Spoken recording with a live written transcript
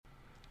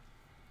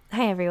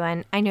Hi,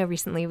 everyone. I know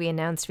recently we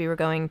announced we were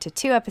going to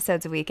 2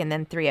 episodes a week and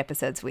then 3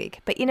 episodes a week.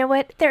 But you know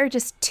what? There are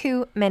just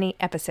too many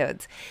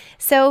episodes.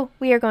 So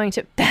we are going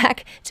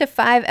back to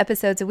 5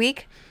 episodes a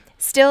week.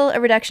 Still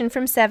a reduction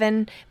from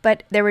 7,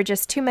 but there were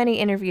just too many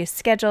interviews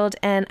scheduled,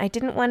 and I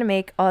didn't want to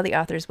make all the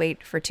authors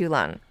wait for too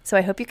long. So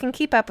I hope you can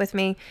keep up with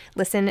me.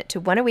 Listen to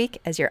 1 a week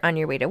as you're on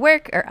your way to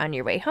work or on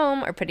your way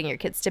home or putting your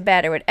kids to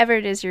bed or whatever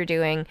it is you're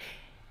doing.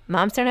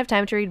 Moms Don't Have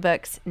Time to Read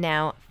Books,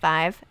 now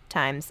 5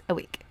 times a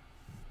week.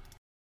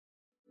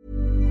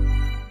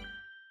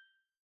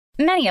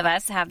 Many of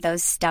us have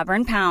those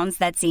stubborn pounds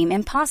that seem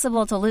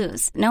impossible to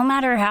lose, no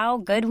matter how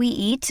good we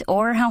eat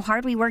or how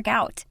hard we work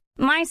out.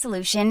 My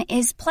solution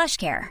is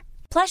PlushCare.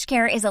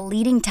 PlushCare is a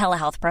leading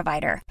telehealth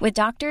provider with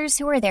doctors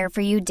who are there for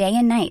you day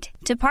and night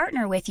to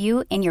partner with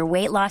you in your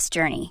weight loss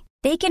journey.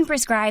 They can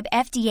prescribe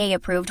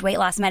FDA-approved weight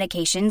loss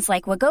medications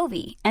like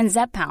Wegovy and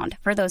Zepbound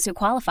for those who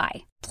qualify.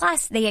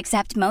 Plus, they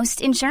accept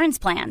most insurance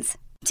plans.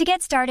 To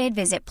get started,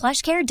 visit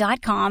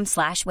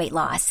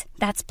plushcare.com/weightloss.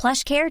 That's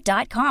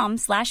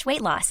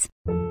plushcare.com/weightloss.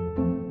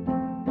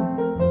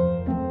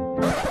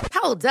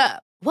 Hold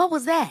up. What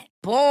was that?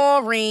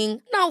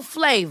 Boring. No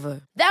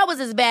flavor. That was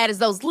as bad as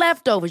those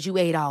leftovers you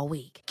ate all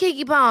week.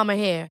 Keke Palmer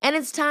here, and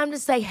it's time to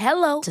say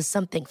hello to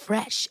something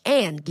fresh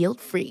and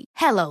guilt-free.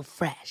 Hello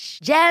Fresh.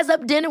 Jazz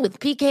up dinner with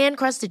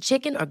pecan-crusted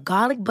chicken or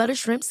garlic butter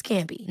shrimp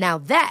scampi. Now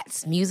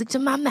that's music to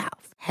my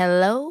mouth.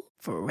 Hello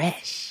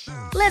Fresh.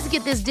 Let's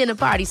get this dinner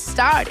party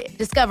started.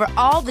 Discover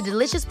all the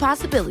delicious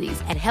possibilities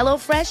at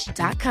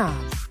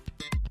hellofresh.com.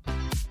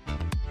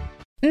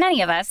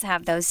 Many of us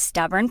have those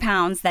stubborn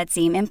pounds that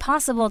seem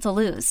impossible to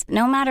lose,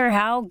 no matter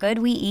how good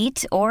we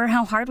eat or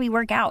how hard we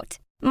work out.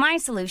 My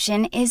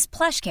solution is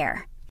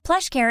PlushCare.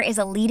 PlushCare is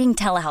a leading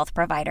telehealth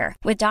provider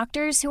with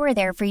doctors who are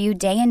there for you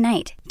day and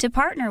night to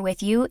partner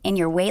with you in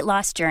your weight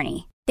loss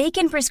journey. They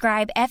can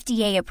prescribe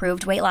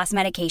FDA-approved weight loss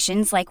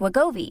medications like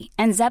Wegovy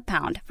and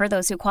Zepbound for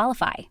those who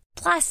qualify.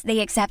 Plus,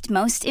 they accept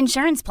most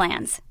insurance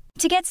plans.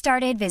 To get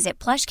started, visit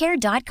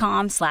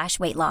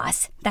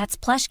plushcare.com/weightloss. That's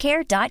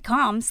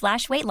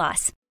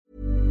plushcare.com/weightloss.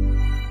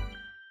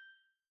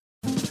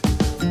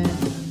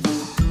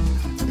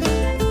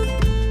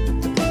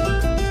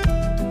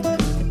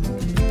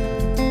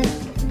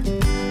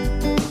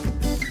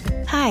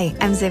 Hi,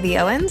 I'm Zibby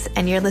Owens,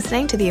 and you're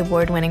listening to the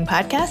award-winning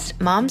podcast,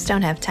 Moms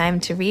Don't Have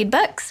Time to Read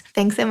Books.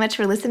 Thanks so much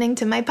for listening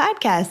to my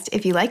podcast.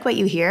 If you like what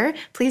you hear,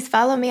 please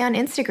follow me on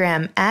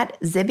Instagram at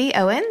Zibby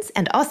Owens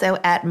and also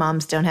at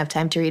Moms Don't Have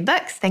Time to Read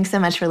Books. Thanks so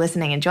much for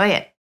listening. Enjoy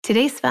it.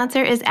 Today's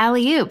sponsor is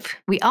Alley-Oop.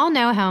 We all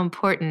know how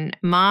important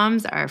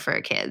moms are for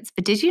our kids,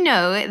 but did you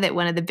know that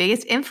one of the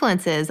biggest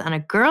influences on a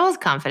girl's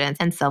confidence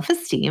and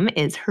self-esteem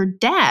is her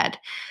dad?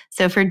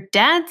 So if her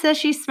dad says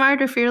she's smart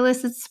or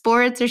fearless at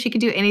sports or she can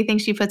do anything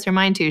she puts her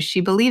mind to,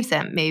 she believes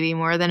him, maybe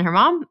more than her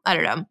mom. I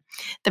don't know.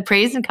 The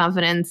praise and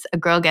confidence a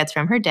girl gets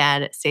from her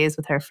dad stays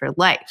with her for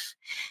life.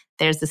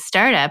 There's a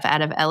startup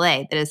out of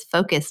LA that is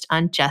focused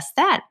on just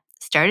that.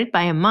 Started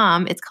by a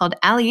mom, it's called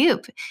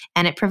Alley-Oop,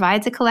 and it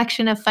provides a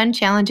collection of fun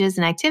challenges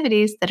and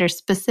activities that are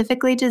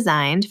specifically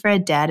designed for a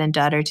dad and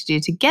daughter to do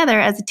together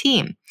as a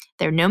team.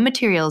 There are no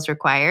materials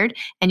required,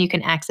 and you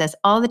can access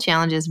all the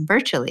challenges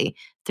virtually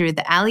through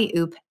the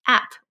Alley-Oop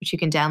app, which you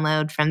can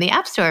download from the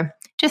App Store.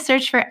 Just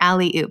search for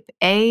Alley-Oop,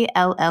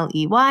 ALLEY-OOP.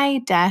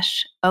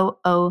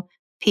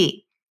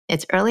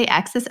 It's early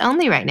access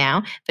only right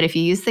now, but if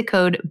you use the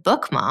code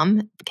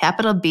BOOKMOM,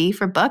 capital B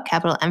for book,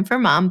 capital M for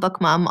mom,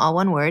 BOOKMOM, all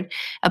one word,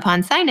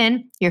 upon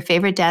sign-in, your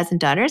favorite dads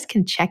and daughters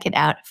can check it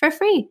out for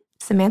free.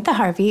 Samantha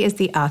Harvey is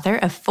the author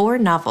of 4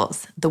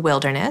 novels, The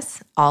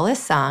Wilderness, All Is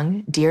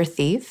Song, Dear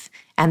Thief,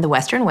 and The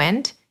Western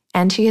Wind,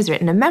 and she has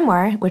written a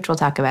memoir, which we'll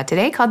talk about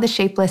today, called The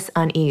Shapeless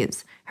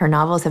Unease. Her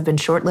novels have been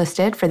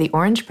shortlisted for the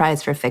Orange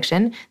Prize for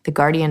Fiction, the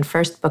Guardian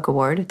First Book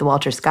Award, the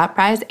Walter Scott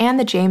Prize, and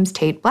the James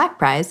Tate Black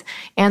Prize,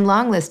 and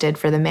longlisted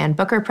for the Man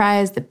Booker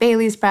Prize, the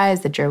Bailey's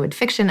Prize, the Jerwood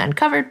Fiction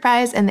Uncovered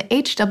Prize, and the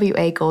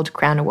HWA Gold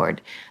Crown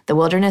Award. The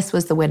Wilderness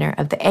was the winner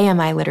of the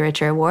AMI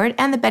Literature Award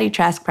and the Betty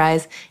Trask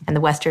Prize, and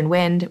The Western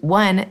Wind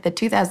won the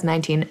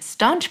 2019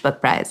 Staunch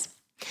Book Prize.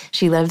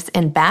 She lives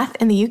in Bath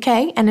in the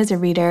UK and is a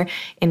reader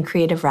in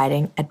creative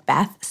writing at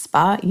Bath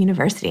Spa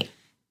University.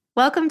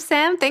 Welcome,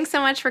 Sam. Thanks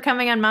so much for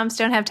coming on Moms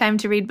Don't Have Time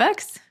to Read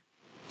Books.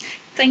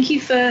 Thank you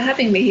for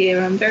having me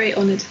here. I'm very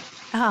honored.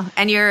 Oh,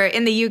 and you're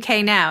in the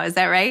UK now, is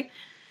that right?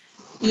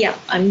 Yeah,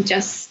 I'm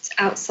just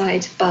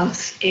outside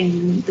Bath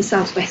in the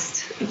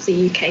southwest of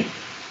the UK.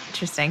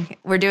 Interesting.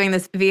 We're doing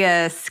this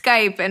via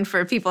Skype, and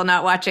for people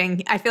not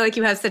watching, I feel like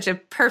you have such a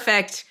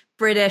perfect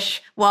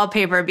British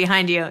wallpaper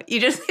behind you.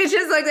 It just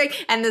looks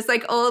like, and this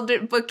like old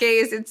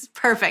bookcase, it's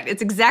perfect.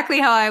 It's exactly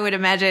how I would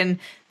imagine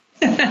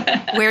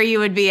where you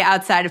would be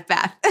outside of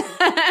Bath.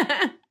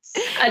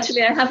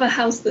 Actually, I have a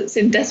house that's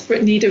in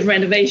desperate need of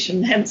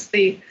renovation, hence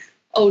the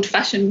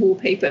old-fashioned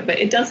wallpaper, but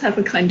it does have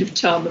a kind of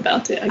charm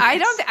about it.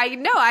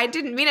 I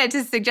didn't mean it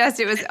to suggest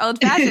it was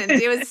old-fashioned.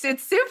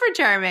 It's super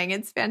charming.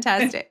 It's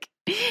fantastic.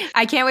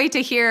 I can't wait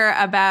to hear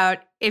about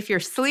if you're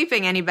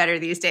sleeping any better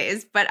these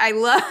days, but I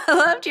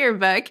loved your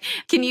book.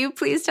 Can you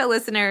please tell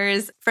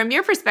listeners, from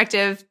your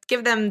perspective,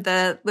 give them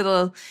the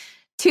little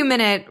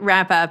 2-minute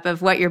wrap up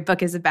of what your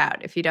book is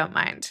about, if you don't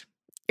mind?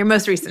 Your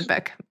most recent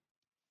book.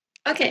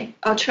 Okay,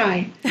 I'll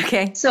try.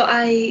 Okay. So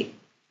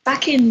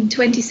back in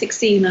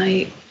 2016,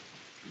 I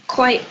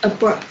quite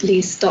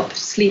abruptly stopped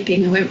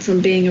sleeping. I went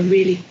from being a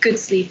really good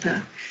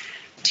sleeper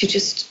to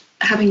just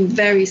having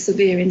very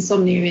severe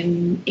insomnia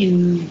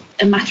in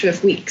a matter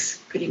of weeks,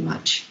 pretty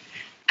much.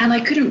 And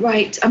I couldn't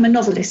write. I'm a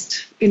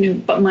novelist,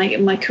 but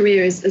my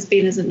career has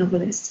been as a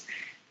novelist.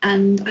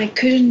 And I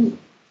couldn't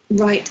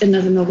write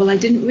another novel. I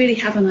didn't really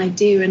have an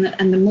idea.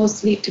 And the more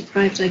sleep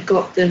deprived I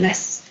got, the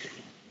less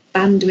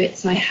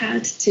bandwidth I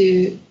had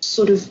to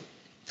sort of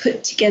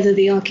put together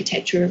the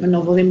architecture of a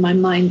novel in my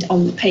mind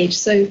on the page.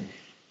 So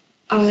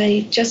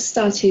I just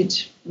started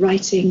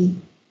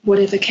writing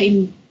whatever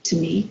came to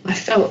me. I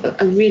felt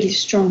a really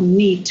strong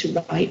need to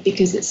write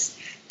because it's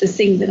the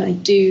thing that I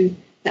do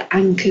that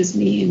anchors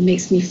me and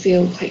makes me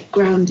feel quite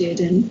grounded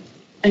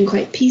and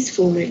quite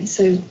peaceful, really.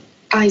 So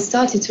I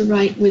started to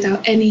write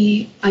without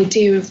any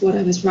idea of what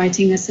I was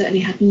writing. I certainly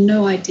had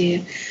no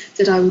idea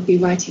that I would be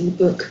writing a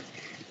book.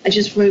 I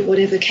just wrote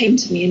whatever came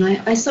to me.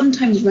 And I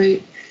sometimes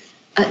wrote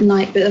at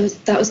night,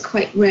 but that was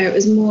quite rare. It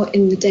was more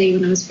in the day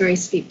when I was very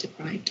sleep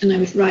deprived. And I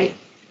would write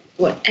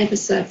whatever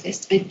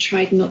surfaced. I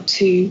tried not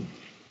to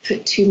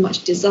put too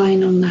much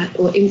design on that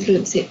or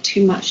influence it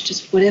too much,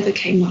 just whatever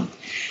came up.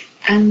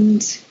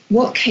 And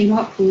what came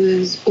up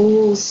was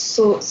all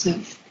sorts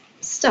of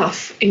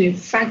stuff,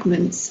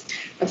 fragments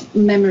of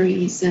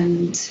memories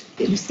and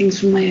things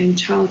from my own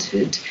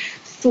childhood,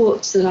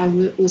 thoughts that I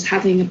was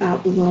having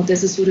about the world.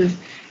 There's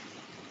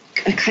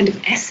a kind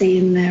of essay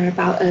in there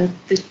about a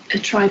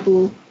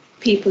tribal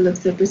people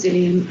of the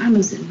Brazilian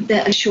Amazon.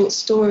 A short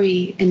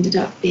story ended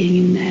up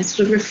being in there,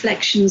 sort of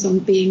reflections on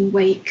being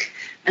awake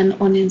and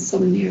on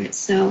insomnia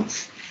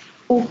itself.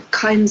 All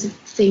kinds of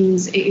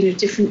things,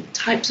 different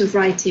types of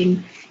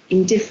writing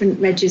in different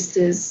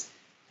registers,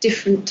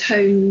 different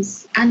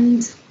tones.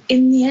 And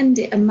in the end,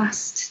 it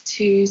amassed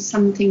to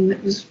something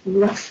that was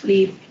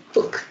roughly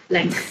book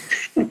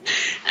length.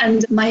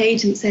 And my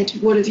agent said,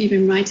 "What have you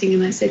been writing?"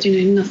 And I said,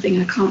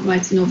 "Nothing, I can't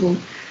write a novel.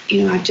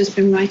 I've just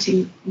been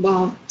writing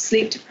while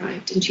sleep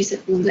deprived." And she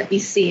said, "Well, let me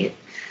see it."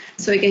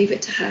 So I gave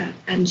it to her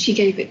and she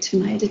gave it to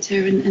my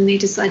editor and they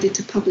decided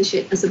to publish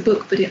it as a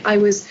book. But I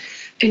was,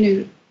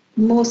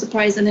 more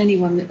surprised than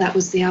anyone that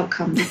was the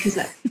outcome, because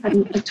that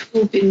hadn't at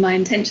all been my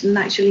intention. And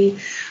actually,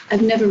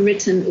 I've never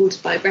written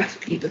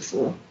autobiographically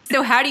before.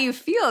 So how do you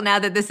feel now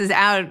that this is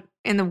out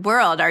in the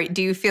world?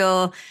 Do you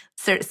feel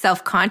sort of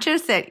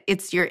self-conscious that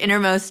it's your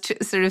innermost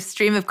sort of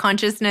stream of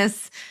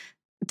consciousness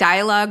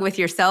dialogue with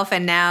yourself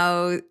and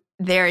now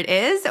there it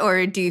is?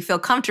 Or do you feel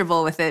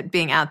comfortable with it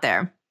being out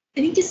there?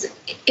 I think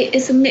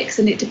it's a mix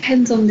and it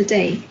depends on the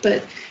day.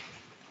 But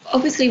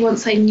obviously,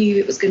 once I knew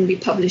it was going to be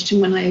published and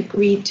when I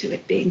agreed to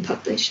it being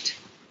published,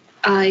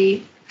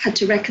 I had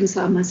to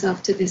reconcile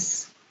myself to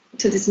this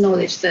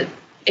knowledge that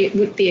it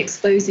would be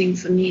exposing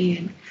for me.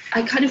 And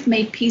I kind of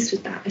made peace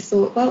with that. I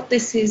thought, well,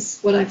 this is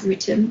what I've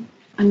written.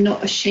 I'm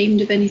not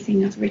ashamed of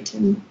anything I've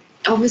written.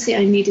 Obviously,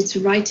 I needed to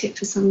write it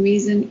for some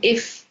reason.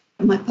 If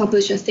my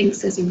publisher thinks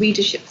there's a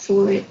readership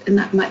for it and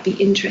that might be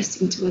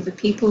interesting to other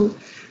people,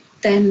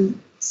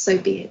 then so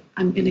be it.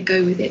 I'm going to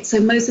go with it. So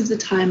most of the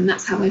time,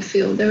 that's how I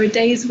feel. There are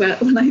days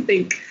when I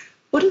think,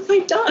 what have I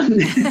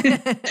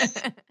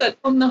done? But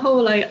on the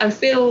whole, I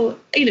feel,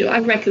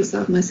 I've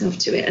reconciled myself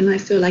to it. And I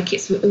feel like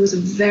it was a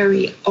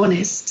very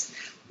honest,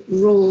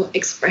 raw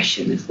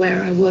expression of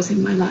where I was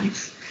in my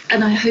life.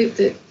 And I hope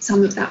that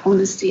some of that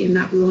honesty and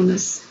that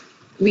rawness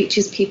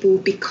reaches people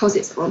because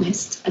it's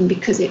honest and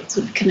because it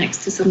sort of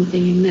connects to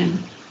something in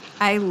them.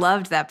 I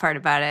loved that part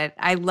about it.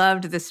 I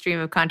loved the stream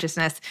of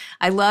consciousness.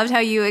 I loved how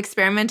you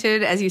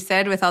experimented, as you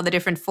said, with all the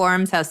different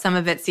forms, how some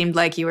of it seemed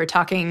like you were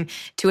talking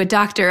to a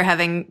doctor,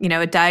 having,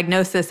 a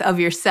diagnosis of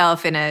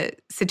yourself in a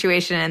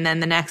situation. And then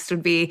the next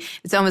would be,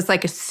 it's almost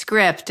like a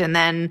script and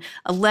then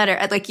a letter.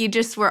 Like you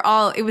just were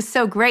it was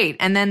so great.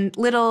 And then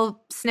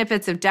little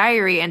snippets of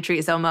diary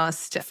entries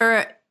almost.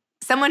 For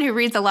someone who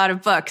reads a lot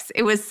of books,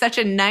 it was such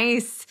a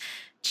nice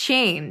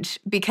change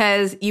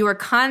because you were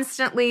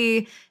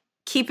constantly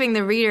keeping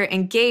the reader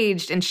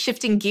engaged and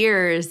shifting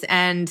gears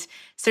and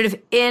sort of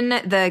in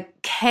the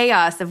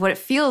chaos of what it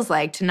feels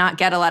like to not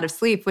get a lot of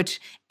sleep,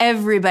 which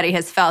everybody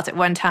has felt at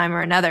one time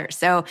or another.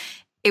 So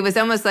it was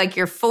almost like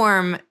your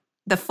form,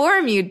 the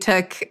form you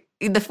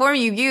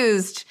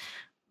used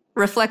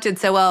reflected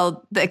so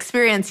well the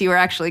experience you were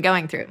actually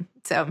going through.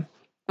 So,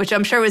 which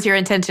I'm sure was your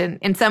intention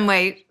in some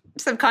way,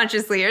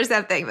 subconsciously or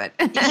something, but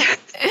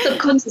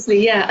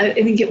subconsciously, yeah, I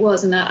think it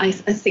was. And I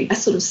think I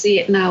sort of see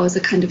it now as a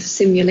kind of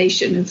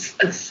simulation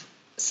of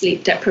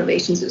sleep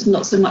deprivation. So it's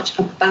not so much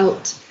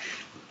about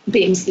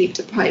being sleep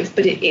deprived,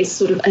 but it is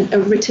sort of a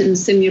written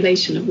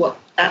simulation of what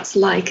that's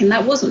like. And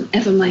that wasn't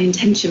ever my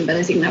intention, but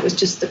I think that was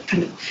just the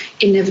kind of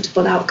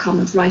inevitable outcome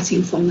of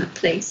writing from that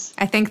place.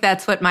 I think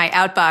that's what my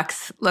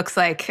outbox looks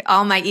like.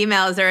 All my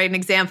emails are an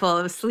example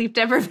of sleep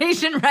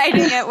deprivation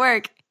writing at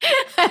work.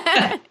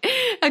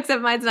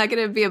 Except mine's not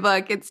going to be a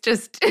book. It's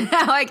just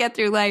how I get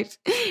through life.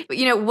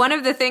 You know, one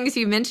of the things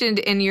you mentioned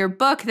in your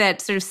book that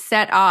sort of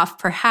set off,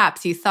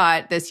 perhaps you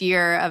thought, this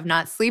year of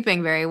not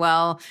sleeping very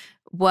well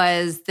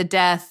was the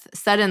death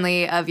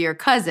suddenly of your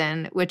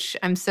cousin, which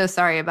I'm so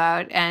sorry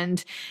about.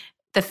 And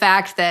the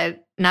fact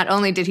that not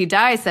only did he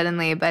die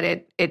suddenly, but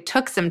it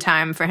took some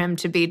time for him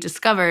to be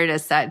discovered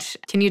as such.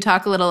 Can you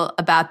talk a little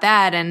about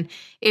that? And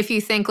if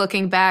you think,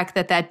 looking back,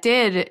 that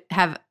did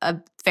have a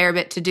fair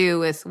bit to do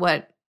with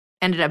what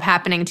ended up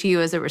happening to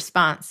you as a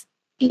response?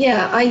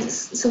 Yeah, I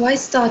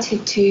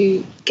started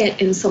to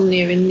get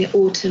insomnia in the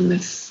autumn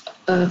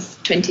of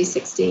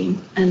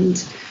 2016,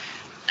 and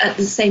at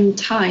the same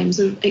time,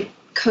 so it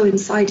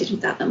coincided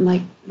with that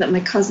my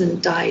cousin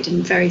died,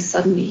 and very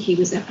suddenly he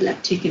was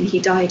epileptic, and he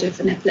died of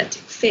an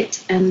epileptic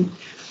fit. And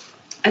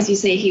as you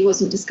say, he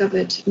wasn't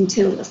discovered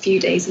until a few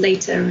days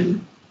later.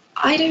 And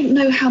I don't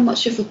know how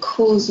much of a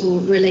causal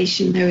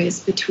relation there is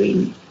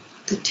between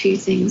the two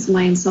things,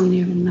 my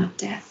insomnia and that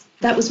death.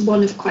 That was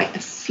one of quite a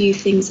few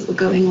things that were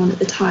going on at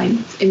the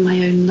time in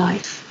my own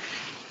life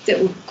that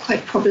were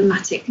quite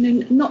problematic.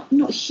 Not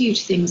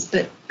huge things,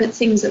 but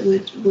things that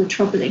were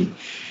troubling.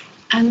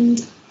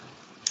 And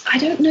I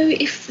don't know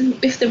if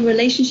the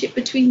relationship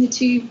between the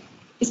two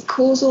is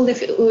causal,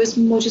 if it was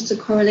more just a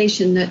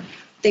correlation that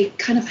they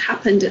kind of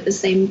happened at the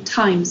same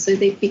time. So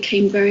they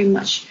became very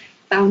much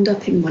bound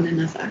up in one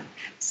another.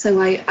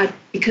 So I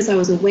because I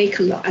was awake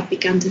a lot, I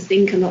began to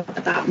think a lot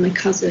about my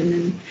cousin,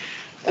 and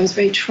I was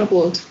very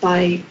troubled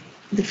by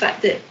the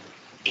fact that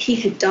he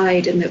had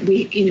died, and that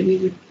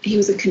he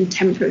was a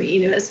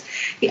contemporary.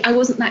 I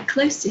wasn't that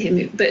close to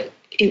him, but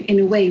in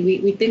a way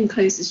we'd been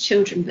close as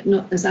children, but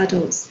not as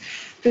adults.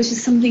 There was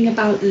just something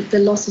about the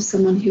loss of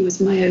someone who was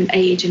my own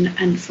age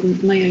and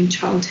from my own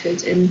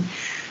childhood, and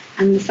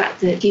the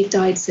fact that he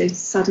died so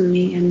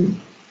suddenly. And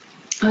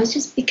I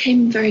just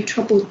became very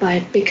troubled by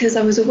it because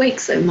I was awake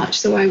so much.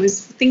 So I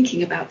was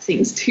thinking about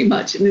things too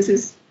much. And this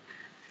is,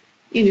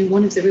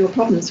 one of the real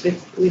problems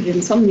with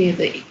insomnia,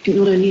 that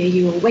not only are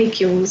you awake,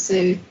 you're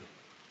also,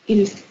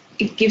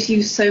 it gives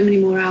you so many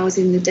more hours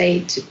in the day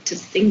to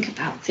think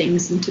about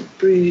things and to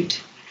brood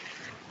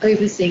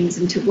over things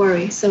and to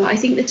worry. So I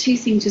think the two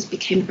things just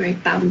became very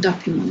bound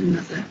up in one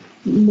another,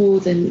 more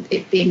than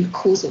it being a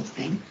causal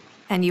thing.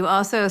 And you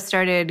also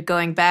started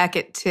going back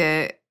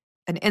to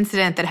an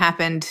incident that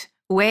happened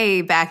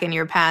way back in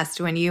your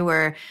past when you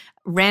were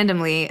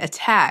randomly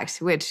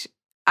attacked, and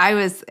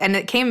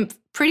it came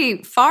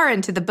pretty far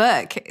into the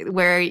book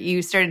where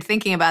you started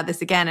thinking about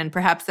this again. And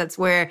perhaps that's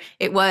where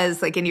it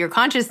was, like, in your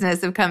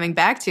consciousness of coming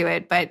back to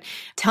it. But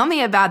tell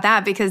me about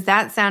that, because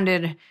that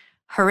sounded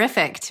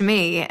horrific to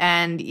me.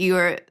 And you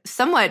were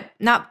somewhat,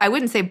 I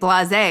wouldn't say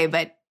blasé,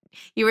 but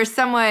you were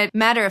somewhat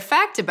matter of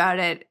fact about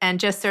it and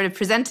just sort of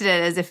presented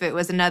it as if it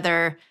was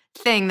another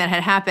thing that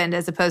had happened,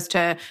 as opposed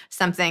to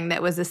something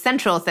that was a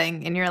central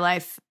thing in your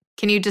life.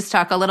 Can you just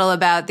talk a little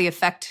about the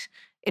effect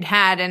it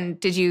had,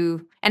 and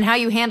how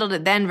you handled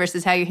it then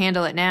versus how you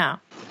handle it now?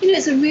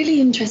 It's a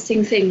really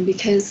interesting thing,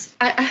 because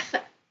I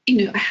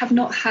have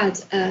not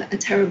had a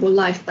terrible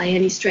life by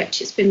any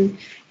stretch. It's been,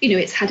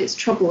 it's had its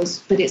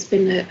troubles, but it's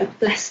been a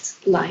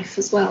blessed life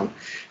as well.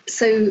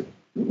 So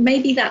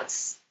maybe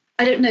that's,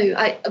 I don't know.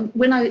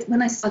 When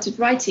I started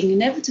writing,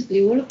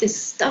 inevitably all of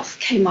this stuff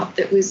came up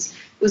that was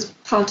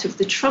part of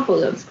the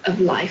trouble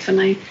of life,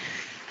 and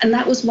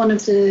that was one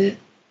of the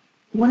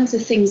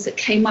things that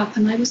came up.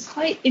 And I was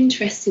quite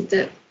interested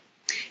that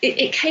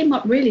it came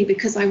up really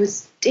because I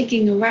was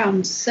digging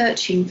around,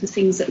 searching for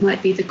things that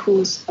might be the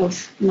cause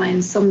of my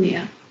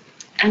insomnia.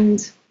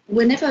 And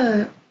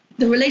whenever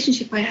the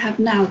relationship I have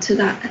now to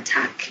that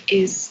attack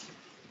is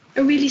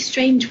a really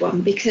strange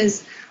one,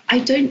 because I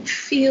don't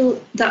feel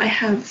that I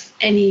have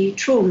any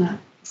trauma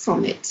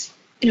from it.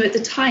 At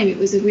the time it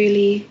was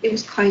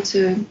quite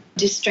a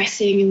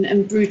distressing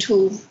and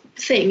brutal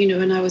thing,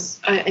 and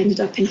I ended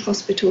up in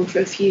hospital for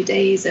a few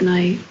days, and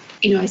I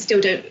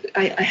still don't,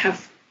 I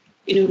have,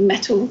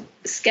 metal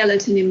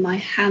skeleton in my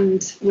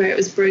hand where it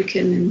was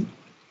broken,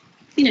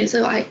 and,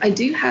 so I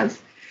do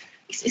have,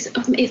 it's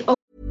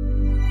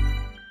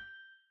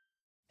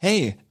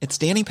Hey, it's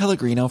Danny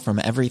Pellegrino from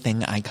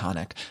Everything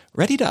Iconic.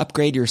 Ready to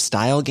upgrade your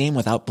style game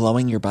without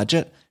blowing your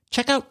budget?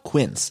 Check out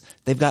Quince.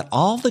 They've got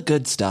all the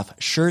good stuff,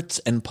 shirts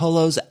and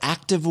polos,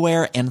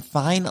 activewear, and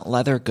fine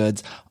leather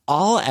goods,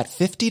 all at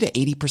 50 to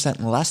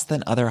 80% less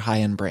than other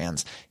high-end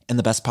brands. And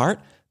the best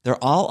part?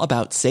 They're all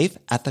about safe,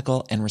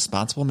 ethical, and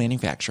responsible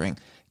manufacturing.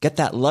 Get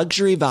that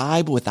luxury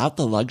vibe without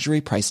the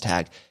luxury price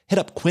tag. Hit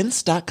up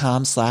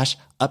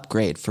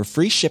quince.com/upgrade for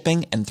free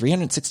shipping and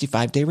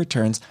 365-day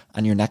returns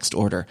on your next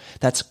order.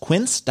 That's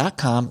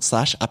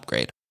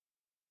quince.com/upgrade.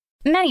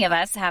 Many of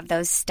us have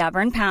those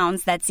stubborn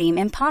pounds that seem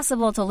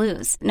impossible to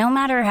lose, no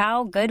matter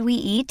how good we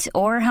eat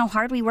or how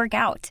hard we work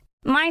out.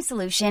 My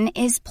solution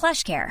is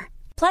PlushCare.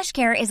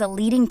 PlushCare is a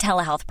leading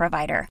telehealth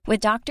provider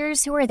with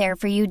doctors who are there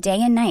for you day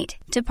and night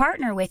to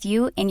partner with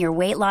you in your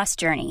weight loss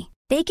journey.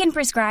 They can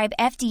prescribe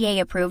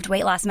FDA-approved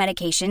weight loss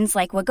medications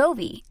like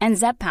Wegovy and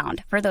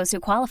Zepbound for those who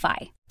qualify.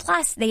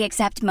 Plus, they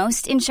accept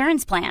most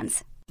insurance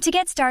plans. To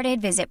get started,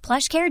 visit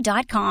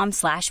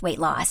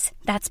plushcare.com/weightloss.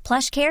 That's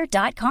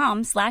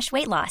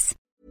plushcare.com/weightloss.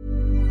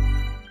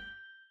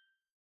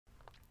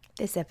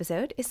 This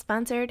episode is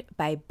sponsored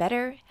by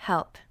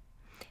BetterHelp.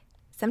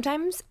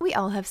 Sometimes we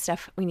all have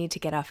stuff we need to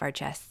get off our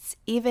chests.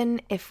 Even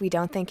if we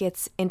don't think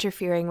it's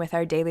interfering with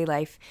our daily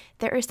life,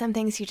 there are some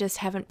things you just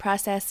haven't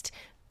processed,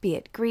 be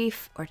it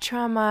grief or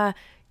trauma,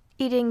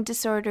 eating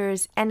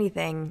disorders,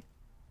 anything.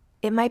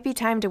 It might be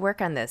time to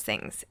work on those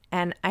things,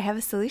 and I have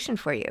a solution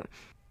for you.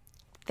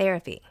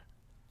 Therapy.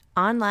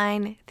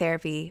 Online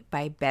therapy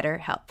by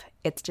BetterHelp.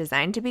 It's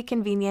designed to be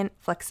convenient,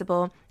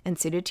 flexible, and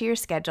suited to your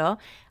schedule.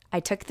 I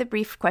took the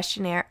brief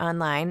questionnaire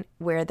online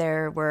where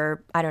there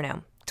were,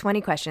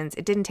 20 questions.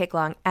 It didn't take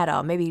long at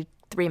all, maybe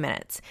 3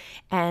 minutes.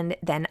 And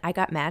then I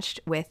got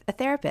matched with a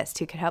therapist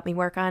who could help me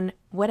work on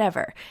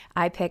whatever.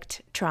 I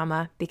picked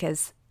trauma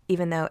because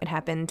even though it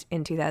happened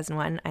in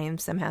 2001, I am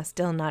somehow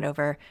still not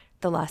over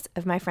the loss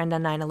of my friend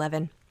on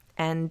 9/11.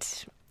 And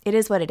it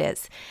is what it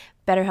is.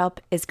 BetterHelp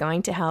is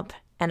going to help.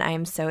 And I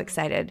am so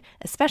excited,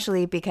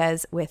 especially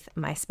because with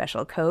my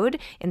special code,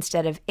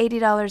 instead of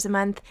 $80 a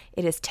month,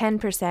 it is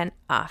 10%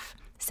 off,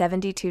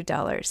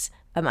 $72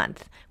 a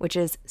month, which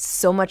is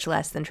so much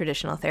less than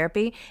traditional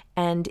therapy.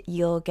 And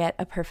you'll get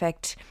a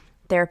perfect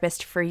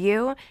therapist for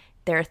you.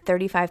 There are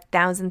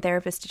 35,000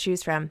 therapists to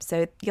choose from,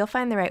 so you'll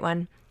find the right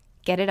one.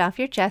 Get it off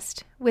your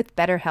chest with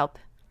BetterHelp.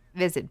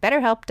 Visit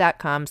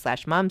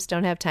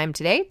betterhelp.com/momsdon'thavetime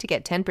today to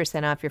get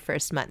 10% off your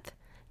first month.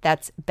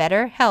 That's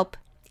BetterHelp,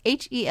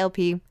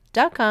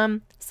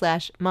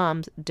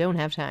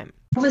 HELP.com/momsdon'thavetime.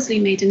 Obviously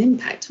made an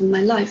impact on my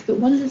life, but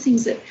one of the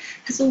things that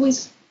has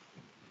always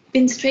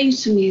been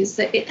strange to me is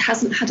that it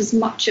hasn't had as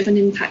much of an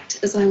impact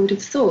as I would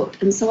have thought.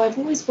 And so I've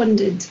always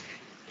wondered,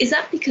 is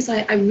that because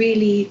I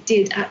really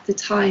did at the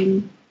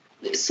time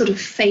sort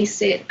of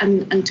face it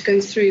and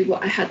go through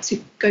what I had to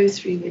go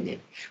through with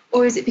it?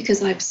 Or is it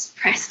because I've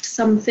suppressed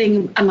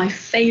something? Am I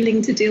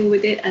failing to deal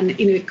with it? And,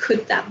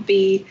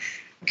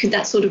 could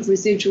that sort of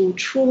residual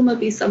trauma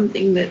be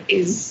something that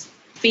is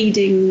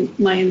feeding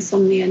my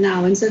insomnia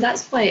now? And so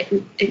that's why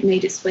it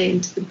made its way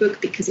into the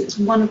book, because it was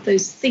one of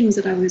those things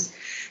that I was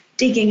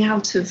digging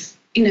out of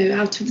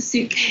the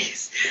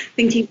suitcase,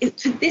 thinking,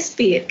 could this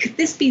be it? Could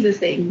this be the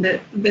thing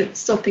that's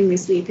stopping me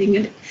sleeping?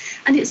 And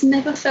it's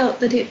never felt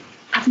that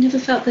I've never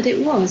felt that it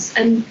was.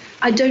 And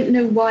I don't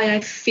know why I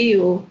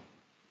feel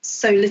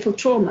so little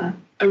trauma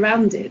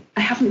around it.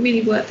 I haven't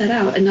really worked that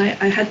out. And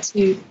I had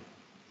to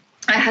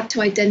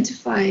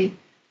identify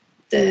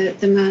the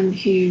man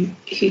who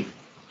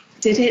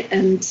did it,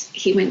 and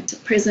he went to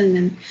prison.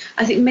 And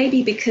I think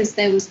maybe because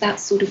there was that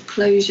sort of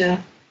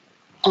closure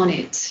on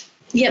it.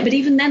 Yeah, but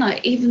even then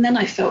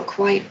I felt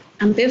quite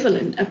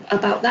ambivalent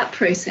about that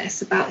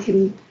process, about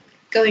him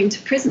going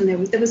to prison.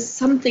 There was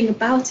something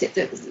about it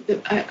that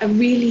I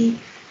really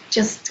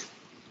just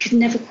could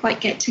never quite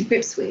get to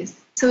grips with.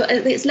 So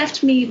it's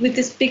left me with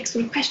this big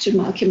sort of question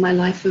mark in my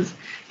life of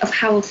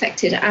how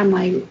affected am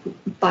I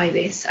by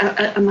this?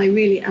 Am I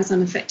really as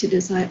unaffected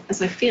as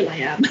I feel I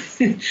am?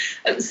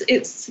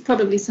 It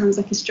probably sounds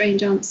like a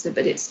strange answer,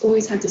 but it's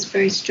always had this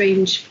very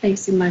strange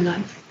place in my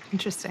life.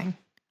 Interesting.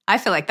 I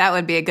feel like that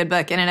would be a good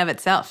book in and of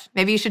itself.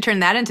 Maybe you should turn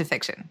that into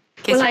fiction.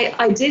 Well,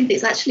 I did.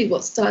 It's actually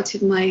what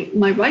started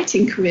my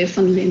writing career,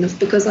 funnily enough,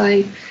 because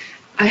I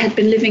had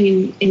been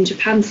living in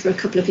Japan for a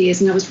couple of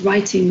years, and I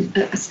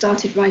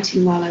started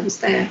writing while I was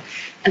there.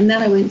 And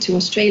then I went to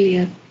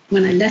Australia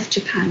when I left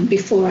Japan.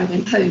 Before I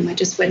went home, I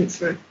just went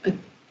for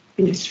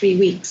 3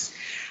 weeks.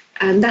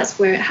 And that's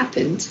where it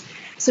happened.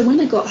 So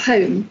when I got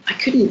home, I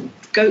couldn't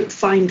go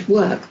find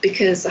work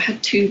because I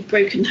had 2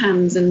 broken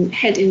hands and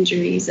head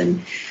injuries.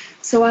 And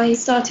so I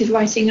started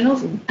writing a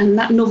novel, and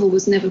that novel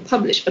was never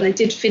published, but I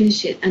did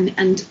finish it.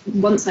 And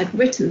once I'd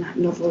written that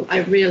novel,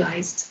 I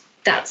realized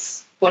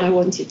that's what I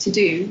wanted to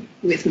do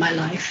with my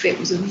life. It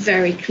was a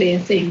very clear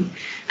thing.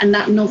 And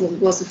that novel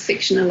was a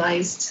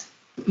fictionalized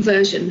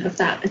version of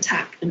that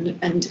attack and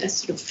a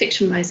sort of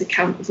fictionalized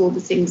account of all the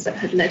things that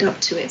had led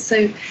up to it.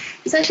 So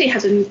it's actually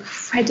had an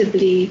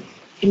incredibly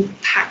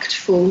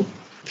impactful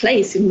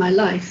place in my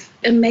life.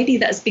 And maybe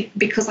that's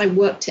because I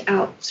worked it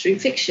out through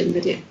fiction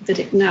that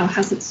it now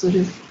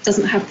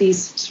doesn't have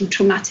these sort of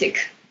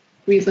traumatic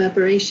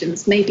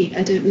reverberations. Maybe,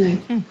 I don't know.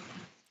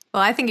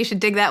 Well, I think you should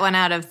dig that one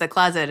out of the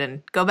closet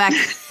and go back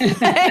to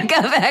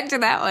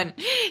that one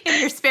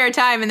in your spare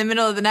time in the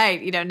middle of the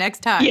night,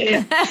 next time.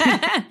 Yeah.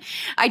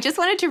 I just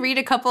wanted to read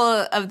a couple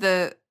of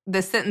the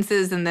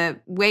sentences and the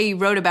way you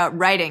wrote about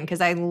writing,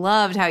 because I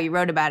loved how you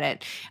wrote about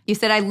it. You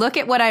said, "I look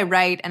at what I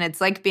write and it's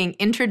like being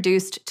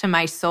introduced to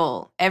my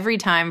soul every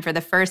time for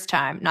the first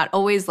time, not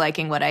always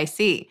liking what I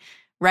see.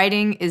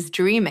 Writing is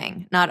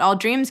dreaming. Not all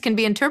dreams can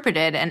be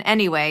interpreted, and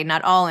anyway,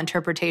 not all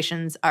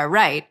interpretations are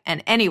right,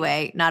 and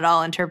anyway, not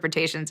all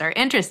interpretations are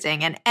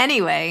interesting, and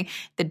anyway,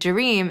 the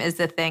dream is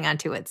the thing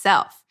unto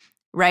itself.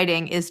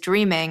 writing is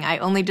dreaming. I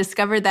only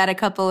discovered that a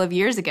couple of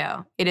years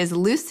ago. It is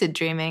lucid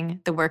dreaming,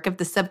 the work of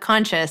the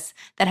subconscious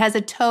that has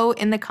a toe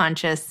in the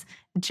conscious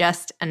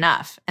just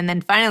enough. And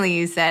then finally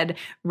you said,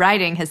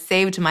 writing has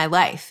saved my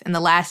life. In the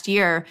last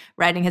year,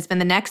 writing has been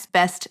the next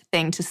best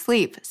thing to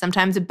sleep,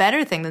 sometimes a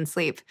better thing than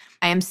sleep.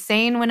 I am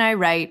sane when I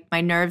write. My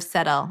nerves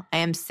settle. I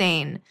am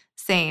sane.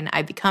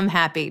 I become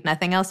happy.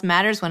 Nothing else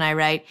matters when I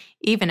write,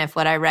 even if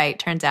what I write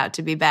turns out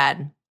to be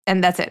bad.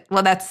 And that's it.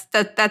 Well,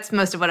 that's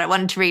most of what I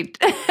wanted to read,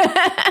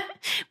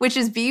 which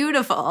is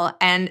beautiful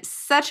and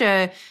such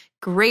a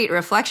great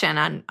reflection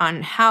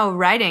on how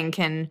writing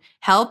can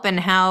help and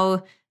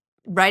how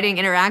writing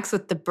interacts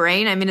with the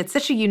brain. I mean, it's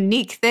such a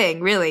unique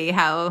thing, really,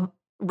 how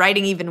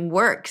writing even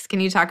works.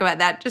 Can you talk about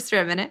that just for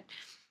a minute?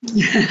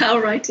 How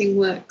writing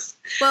works.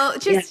 Well,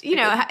 just,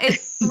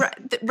 it's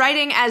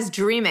writing as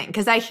dreaming,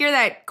 because I hear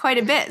that quite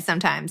a bit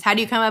sometimes. How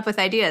do you come up with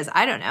ideas?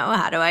 I don't know.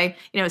 How do I,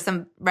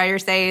 some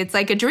writers say it's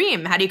like a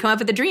dream. How do you come up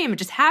with a dream? It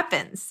just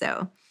happens.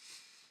 So.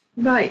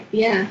 Right.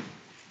 Yeah.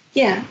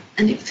 Yeah.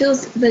 And it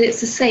feels that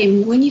it's the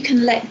same when you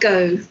can let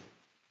go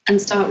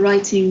and start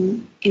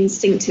writing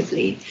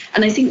instinctively.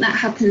 And I think that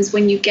happens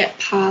when you get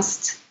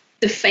past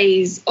the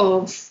phase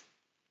of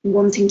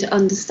wanting to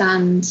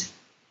understand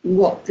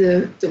what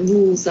the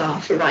rules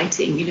are for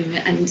writing,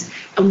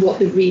 and what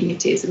the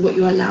remit is and what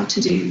you're allowed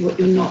to do, what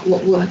you're not,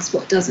 what works,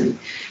 what doesn't.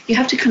 You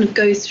have to kind of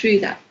go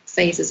through that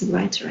phase as a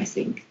writer, I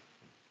think.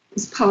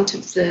 It's part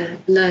of the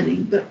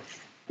learning. But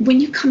when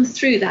you come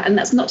through that, and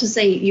that's not to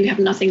say you have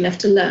nothing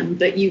left to learn,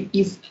 but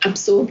you've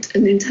absorbed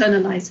and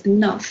internalized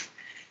enough,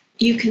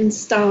 you can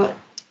start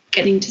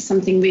getting to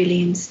something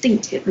really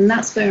instinctive. And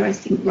that's where I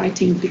think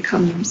writing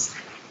becomes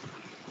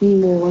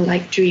more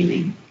like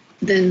dreaming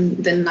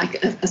than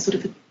like a sort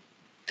of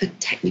a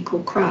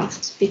technical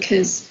craft,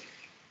 because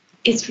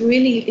it's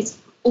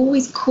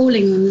always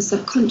calling on the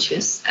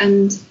subconscious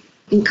and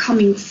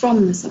coming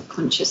from the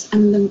subconscious.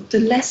 And the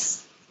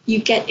less you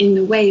get in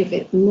the way of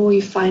it, the more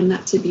you find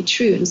that to be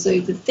true. And so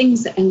the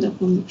things that end up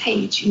on the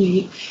page,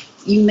 you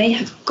may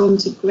have gone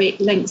to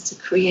great lengths to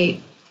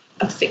create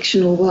a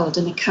fictional world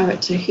and a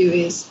character who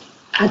is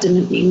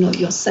adamantly not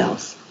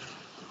yourself.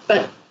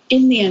 But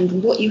in the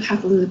end, what you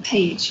have on the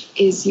page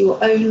is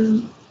your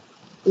own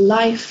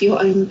life,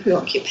 your own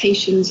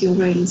preoccupations,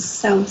 your own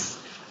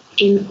self,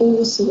 in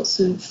all sorts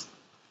of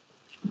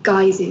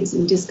guises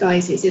and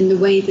disguises, in the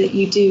way that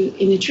you do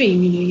in a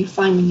dream. You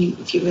find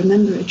if you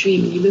remember a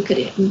dream and you look at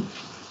it and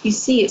you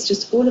see it's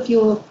just all of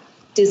your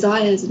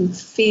desires and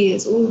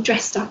fears all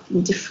dressed up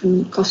in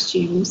different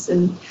costumes.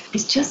 And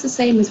it's just the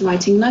same as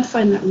writing. And I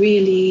find that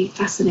really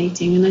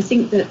fascinating. And I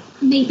think that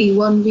maybe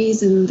one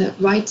reason that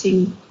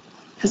writing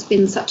has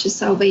been such a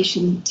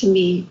salvation to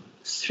me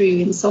through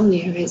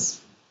insomnia is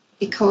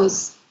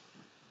because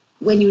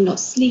when you're not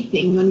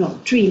sleeping, you're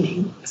not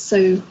dreaming.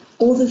 So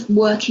all the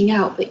working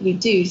out that you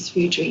do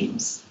through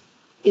dreams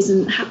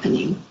isn't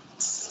happening.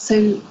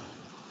 So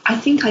I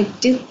think I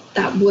did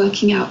that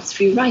working out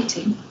through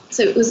writing.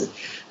 So it was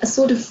a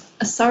sort of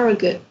a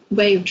surrogate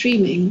way of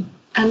dreaming.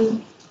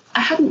 And I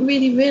hadn't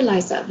really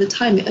realized that at the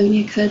time. It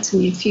only occurred to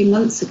me a few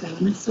months ago.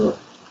 And I thought,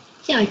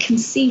 yeah, I can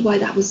see why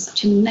that was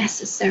such a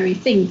necessary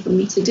thing for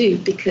me to do,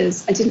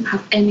 because I didn't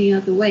have any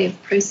other way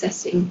of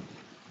processing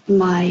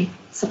my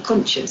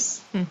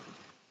subconscious.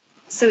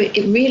 So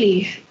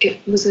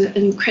it was an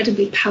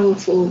incredibly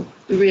powerful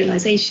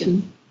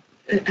realization,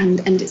 and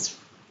it's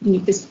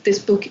this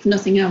book, if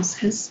nothing else,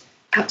 has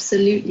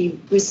absolutely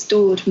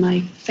restored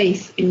my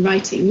faith in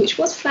writing, which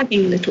was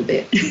flagging a little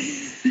bit.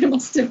 There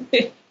must have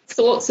been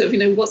thoughts of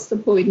what's the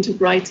point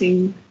of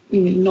writing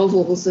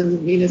novels,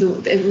 and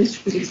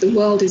the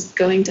world is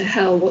going to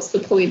hell, what's the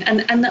point?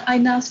 And I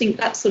now think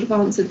that sort of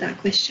answered that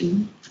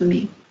question for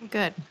me.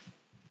 Good.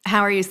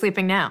 How are you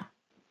sleeping now?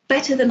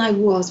 Better than I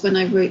was when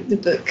I wrote the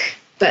book,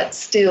 but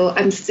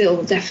I'm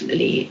still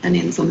definitely an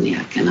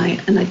insomniac,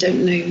 and I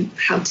don't know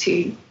how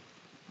to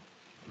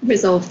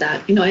resolve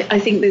that. I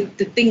think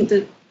the thing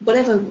that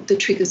whatever the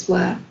triggers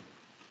were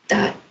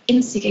that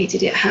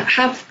instigated it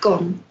have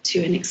gone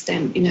to an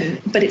extent,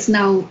 but it's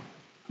now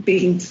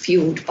being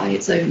fueled by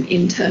its own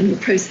internal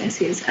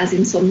processes, as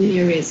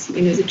insomnia is.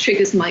 The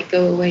triggers might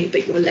go away,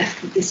 but you're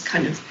left with this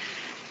kind of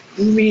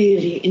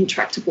really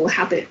intractable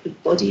habit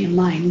of body and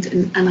mind,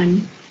 and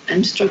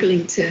I'm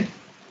struggling to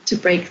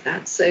break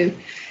that. So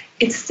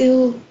it's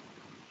still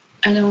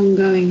an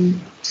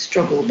ongoing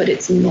struggle, but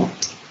it's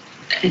not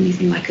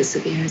anything like as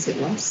severe as it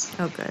was.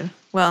 Oh, good.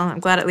 Well,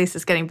 I'm glad at least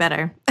it's getting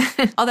better.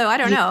 Although I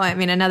don't know. I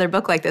mean, another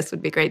book like this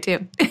would be great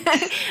too.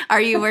 Are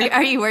you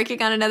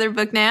working on another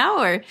book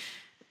now, or?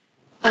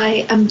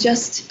 I am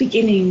just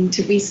beginning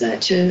to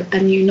research a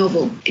new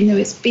novel.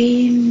 It's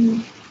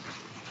been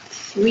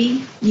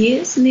 3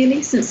 years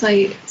nearly since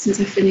I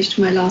finished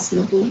my last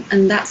novel,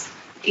 and that's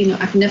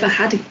I've never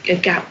had a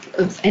gap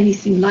of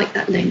anything like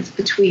that length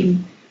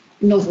between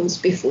novels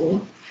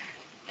before.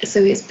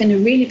 So it's been a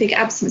really big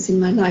absence in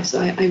my life.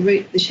 So I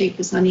wrote The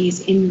Shapeless Unease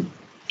in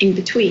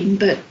between.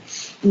 But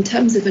in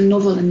terms of a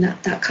novel and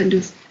that kind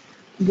of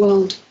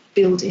world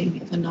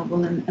building of a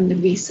novel and the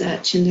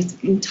research and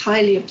the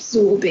entirely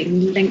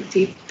absorbing,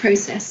 lengthy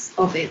process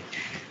of it,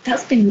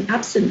 that's been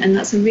absent. And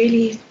that's a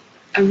really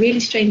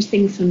strange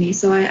thing for me.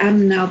 So I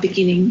am now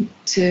beginning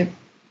to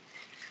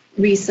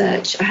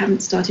research. I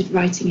haven't started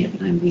writing it,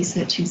 but I'm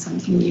researching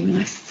something new, and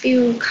I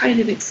feel kind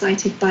of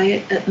excited by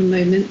it at the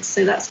moment.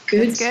 So that's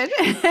good.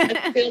 That's good.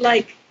 I feel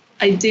like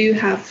I do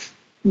have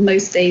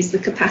most days the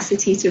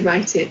capacity to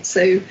write it.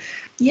 So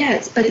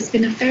yeah, but it's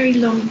been a very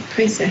long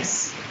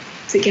process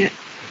to get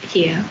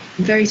here.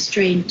 Very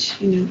strange,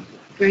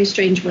 very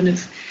strange one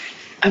of,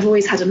 I've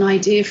always had an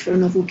idea for a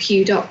novel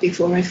queued up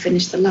before I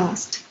finished the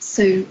last.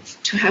 So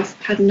to have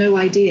had no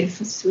idea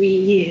for 3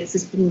 years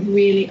has been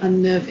really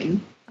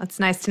unnerving. It's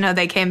nice to know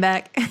they came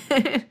back.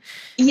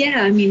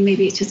 Yeah, I mean,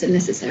 maybe it's just a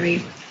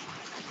necessary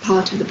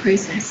part of the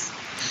process.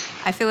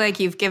 I feel like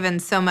you've given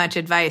so much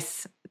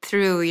advice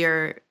through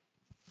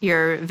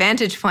your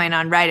vantage point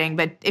on writing,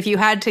 but if you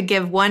had to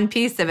give one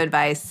piece of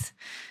advice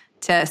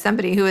to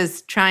somebody who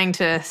is trying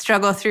to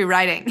struggle through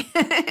writing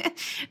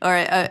or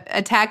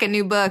attack a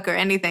new book or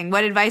anything,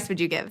 what advice would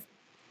you give?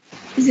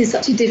 This is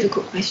such a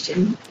difficult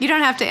question. You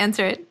don't have to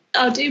answer it.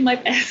 I'll do my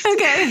best.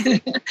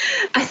 Okay.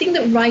 I think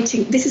that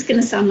writing, this is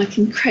going to sound like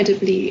an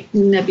incredibly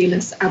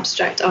nebulous,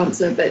 abstract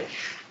answer, but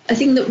I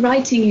think that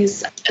writing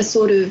is a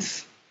sort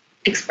of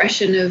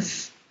expression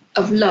of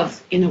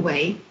love in a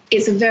way.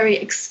 It's a very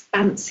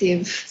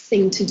expansive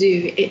thing to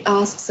do. It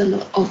asks a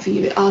lot of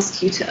you. It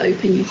asks you to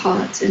open your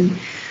heart. And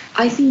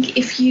I think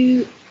if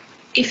you're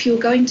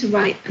going to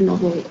write a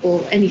novel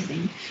or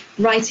anything,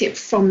 write it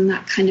from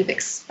that kind of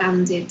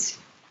expanded,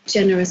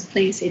 generous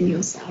place in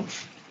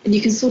yourself. And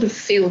you can sort of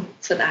feel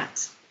for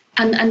that.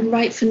 And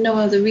write for no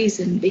other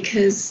reason,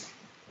 because,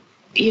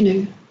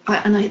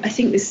 I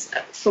think this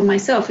for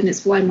myself, and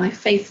it's why my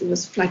faith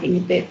was flagging a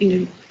bit,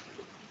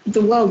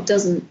 the world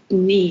doesn't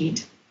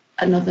need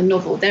another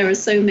novel. There are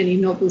so many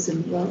novels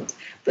in the world,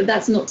 but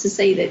that's not to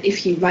say that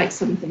if you write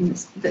something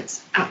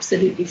that's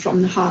absolutely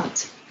from the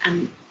heart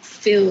and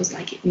feels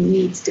like it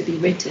needs to be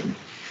written,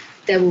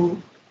 there will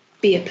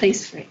be a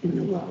place for it in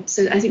the world.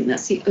 So I think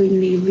that's the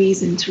only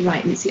reason to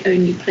write, and it's the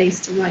only place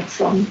to write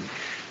from.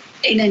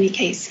 In any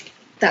case,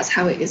 that's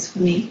how it is for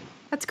me.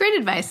 That's great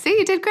advice. See,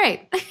 you did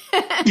great.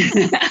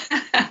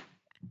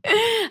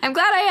 I'm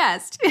glad I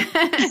asked.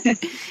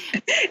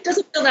 It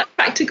doesn't feel that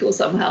practical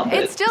somehow. But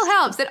it still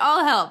helps. It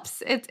all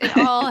helps. It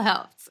all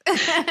helps.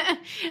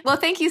 Well,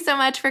 thank you so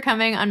much for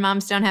coming on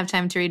Moms Don't Have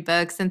Time to Read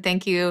Books. And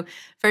thank you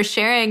for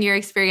sharing your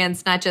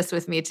experience, not just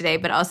with me today,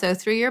 but also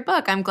through your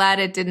book. I'm glad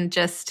it didn't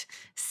just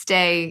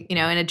stay, in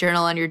a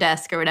journal on your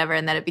desk or whatever,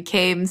 and that it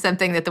became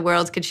something that the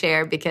world could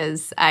share,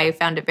 because I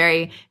found it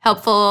very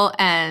helpful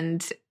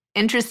and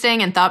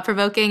interesting and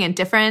thought-provoking and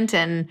different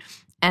and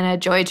a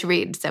joy to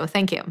read. So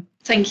thank you.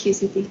 Thank you,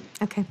 Zibby.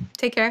 Okay.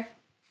 Take care.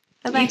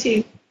 Bye-bye. You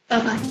too.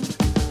 Bye-bye.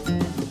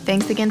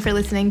 Thanks again for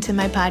listening to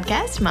my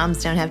podcast,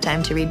 Moms Don't Have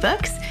Time to Read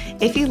Books.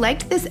 If you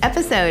liked this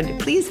episode,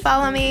 please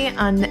follow me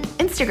on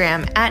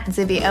Instagram at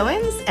Zibby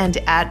Owens and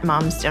at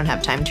Moms Don't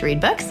Have Time to Read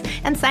Books,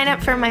 and sign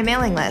up for my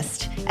mailing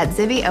list at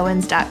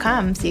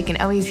zibbyowens.com so you can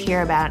always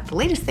hear about the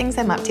latest things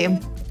I'm up to.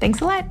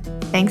 Thanks a lot.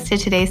 Thanks to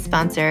today's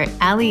sponsor,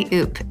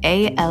 Alley-Oop,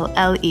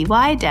 ALLEY-OOP.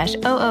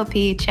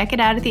 Check it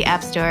out at the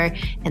App Store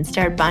and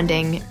start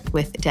bonding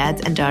with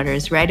dads and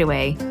daughters right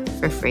away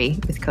for free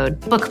with code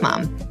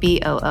BOOKMOM,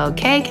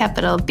 BOOK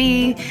capital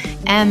B,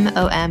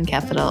 MOM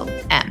capital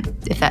M,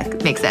 if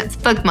that makes sense.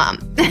 BOOKMOM.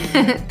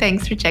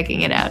 Thanks for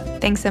checking it out.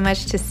 Thanks so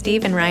much to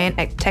Steve and Ryan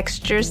at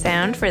Texture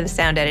Sound for the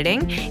sound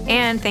editing.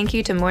 And thank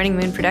you to Morning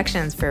Moon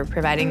Productions for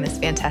providing this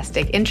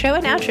fantastic intro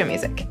and outro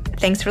music.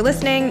 Thanks for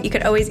listening. You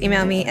could always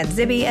email me at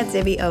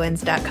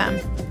zibby@zibbyowens.com.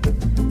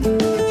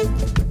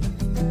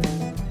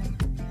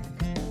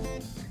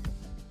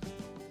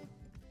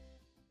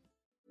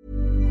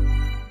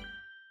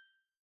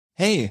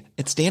 Hey,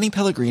 it's Danny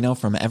Pellegrino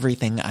from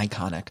Everything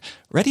Iconic.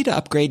 Ready to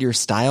upgrade your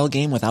style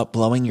game without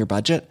blowing your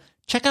budget?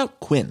 Check out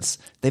Quince.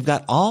 They've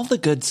got all the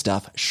good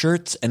stuff,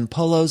 shirts and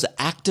polos,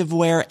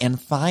 activewear, and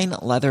fine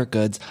leather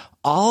goods,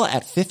 all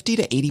at 50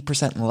 to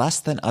 80% less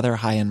than other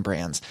high-end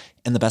brands.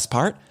 And the best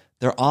part?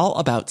 They're all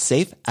about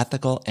safe,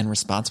 ethical, and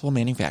responsible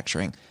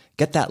manufacturing.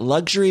 Get that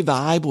luxury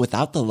vibe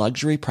without the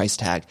luxury price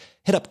tag.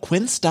 Hit up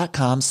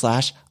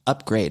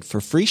quince.com/upgrade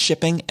for free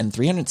shipping and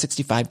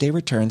 365-day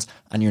returns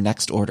on your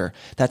next order.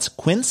 That's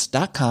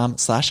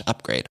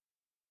quince.com/upgrade.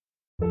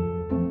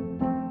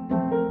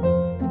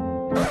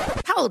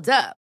 Hold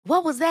up.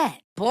 What was that?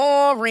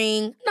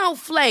 Boring. No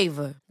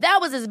flavor. That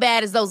was as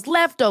bad as those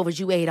leftovers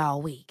you ate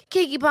all week.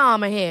 Keke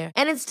Palmer here.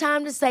 And it's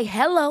time to say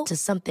hello to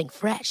something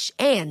fresh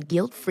and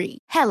guilt-free.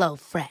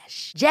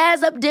 HelloFresh.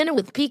 Jazz up dinner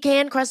with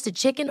pecan-crusted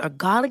chicken or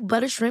garlic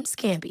butter shrimp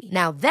scampi.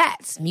 Now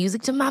that's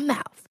music to my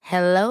mouth.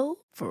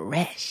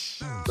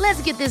 HelloFresh.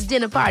 Let's get this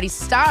dinner party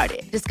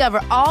started.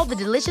 Discover all the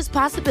delicious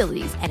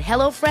possibilities at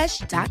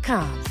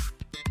HelloFresh.com.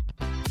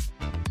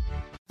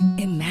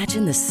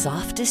 Imagine the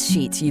softest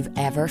sheets you've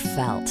ever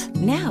felt.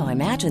 Now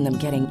imagine them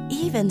getting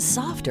even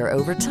softer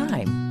over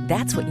time.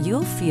 That's what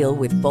you'll feel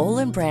with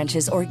Boll &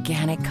 Branch's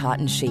organic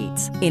cotton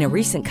sheets. In a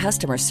recent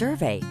customer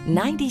survey,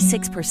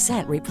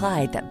 96%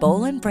 replied that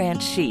Boll &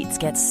 Branch sheets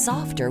get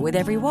softer with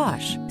every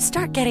wash.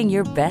 Start getting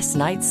your best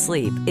night's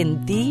sleep in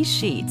these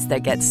sheets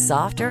that get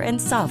softer and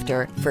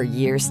softer for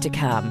years to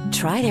come.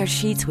 Try their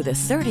sheets with a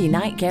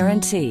 30-night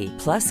guarantee.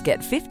 Plus, get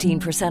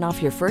 15%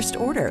 off your first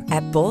order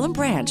at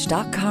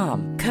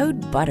BollandBranch.com.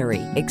 Code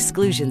BUTTERY.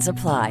 Exclusions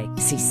apply.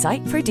 See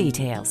site for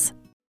details.